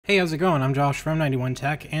Hey, how's it going? I'm Josh from 91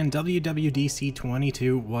 Tech, and WWDC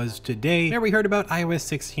 22 was today. There we heard about iOS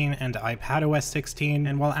 16 and iPadOS 16,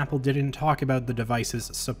 and while Apple didn't talk about the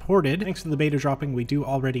devices supported, thanks to the beta dropping, we do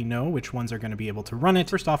already know which ones are going to be able to run it.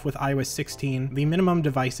 First off, with iOS 16, the minimum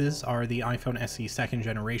devices are the iPhone SE 2nd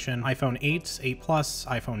generation, iPhone 8, 8 Plus,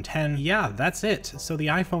 iPhone 10. Yeah, that's it. So the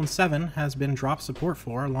iPhone 7 has been dropped support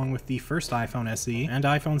for, along with the first iPhone SE and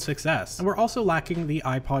iPhone 6S. And we're also lacking the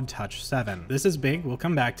iPod Touch 7. This is big, we'll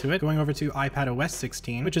come back to it. Going over to iPadOS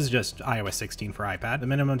 16, which is just iOS 16 for iPad. The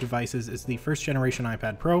minimum devices is the first generation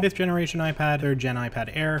iPad Pro, 5th generation iPad, 3rd gen iPad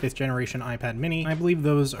Air, 5th generation iPad Mini. I believe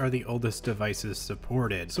those are the oldest devices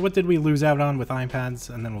supported. So what did we lose out on with iPads?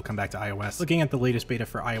 And then we'll come back to iOS. Looking at the latest beta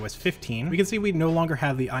for iOS 15, we can see we no longer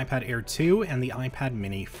have the iPad Air 2 and the iPad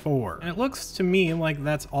Mini 4. And it looks to me like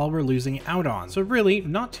that's all we're losing out on. So really,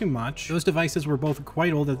 not too much. Those devices were both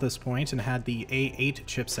quite old at this point and had the A8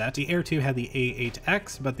 chipset. The Air 2 had the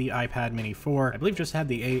A8X, but the iPad Mini 4, I believe, just had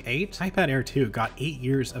the A8. iPad Air 2 got 8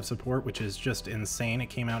 years of support, which is just insane. It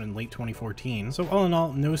came out in late 2014. So all in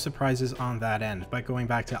all, no surprises on that end. But going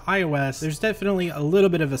back to iOS, there's definitely a little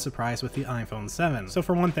bit of a surprise with the iPhone 7. So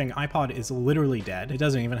for one thing, iPod is literally dead. It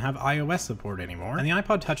doesn't even have iOS support anymore. And the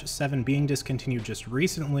iPod Touch 7 being discontinued just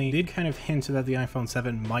recently did kind of hint that the iPhone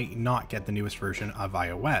 7 might not get the newest version of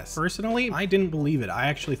iOS. Personally, I didn't believe it. I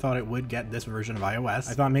actually thought it would get this version of iOS.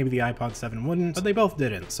 I thought maybe the iPod 7 wouldn't, but they both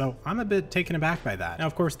didn't. So I'm a bit taken aback by that. Now,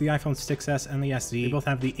 of course, the iPhone 6S and the SE, they both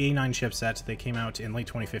have the A9 chipset. They came out in late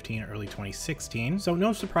 2015, early 2016. So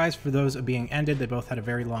no surprise for those being ended. They both had a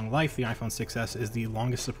very long life. The iPhone 6S is the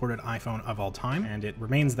longest supported iPhone of all time, and it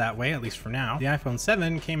remains that way, at least for now. The iPhone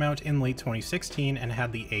 7 came out in late 2016 and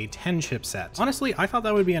had the A10 chipset. Honestly, I thought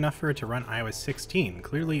that would be enough for it to run iOS 16.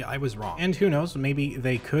 Clearly, I was wrong. And who knows, maybe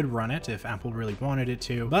they could run it if Apple really wanted it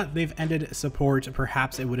to, but they've ended support.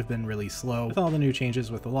 Perhaps it would have been really slow with all the new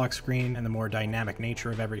changes with the lock screen and the more dynamic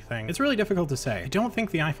nature of everything. It's really difficult to say. I don't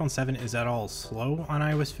think the iPhone 7 is at all slow on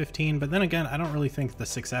iOS 15, but then again, I don't really think the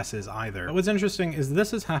 6S is either. But what's interesting is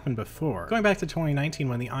this has happened before. Going back to 2019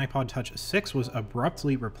 when the iPod Touch 6 was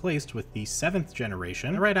abruptly replaced with the 7th generation,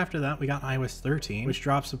 and right after that we got iOS 13, which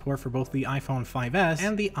dropped support for both the iPhone 5S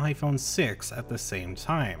and the iPhone 6 at the same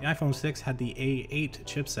time. The iPhone 6 had the A8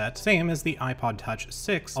 chipset, same as the iPod Touch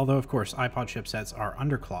 6, although of course iPod chipsets are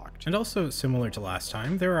underclocked. And also similar to last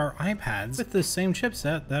time, there are iPads with the same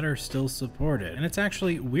chipset that are still supported. And it's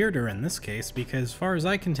actually weirder in this case because as far as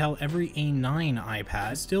I can tell, every A9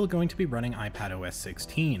 iPad is still going to be running iPadOS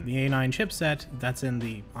 16. The A9 chipset, that's in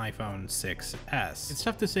the iPhone 6S. It's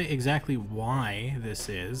tough to say exactly why this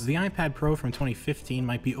is. The iPad Pro from 2015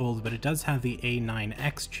 might be old, but it does have the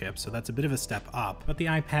A9X chip, so that's a bit of a step up. But the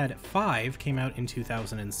iPad 5 came out in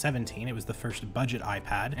 2017. It was the first budget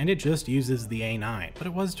iPad, and it just uses the A9. But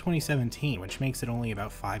it was 2017, which makes it only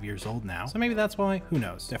about 5 years old now. So maybe that's why, who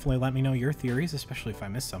knows. Definitely let me know your theories, especially if I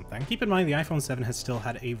missed something. Keep in mind the iPhone 7 has still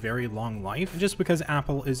had a very long life. And just because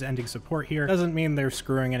Apple is ending support here doesn't mean they're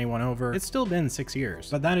screwing anyone over. It's still been 6 years.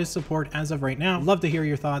 But that is support as of right now. Love to hear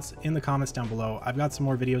your thoughts in the comments down below. I've got some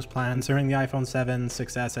more videos planned concerning the iPhone 7,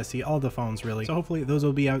 6S, SE, all the phones really. So hopefully those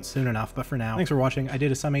will be out soon enough. But for now, thanks for watching. I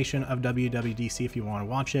did a summation of WWDC if you want to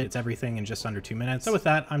watch it. It's everything in just under 2 minutes. So with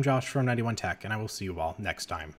that, I'm Josh from 91 Tech, and I will see you all next time.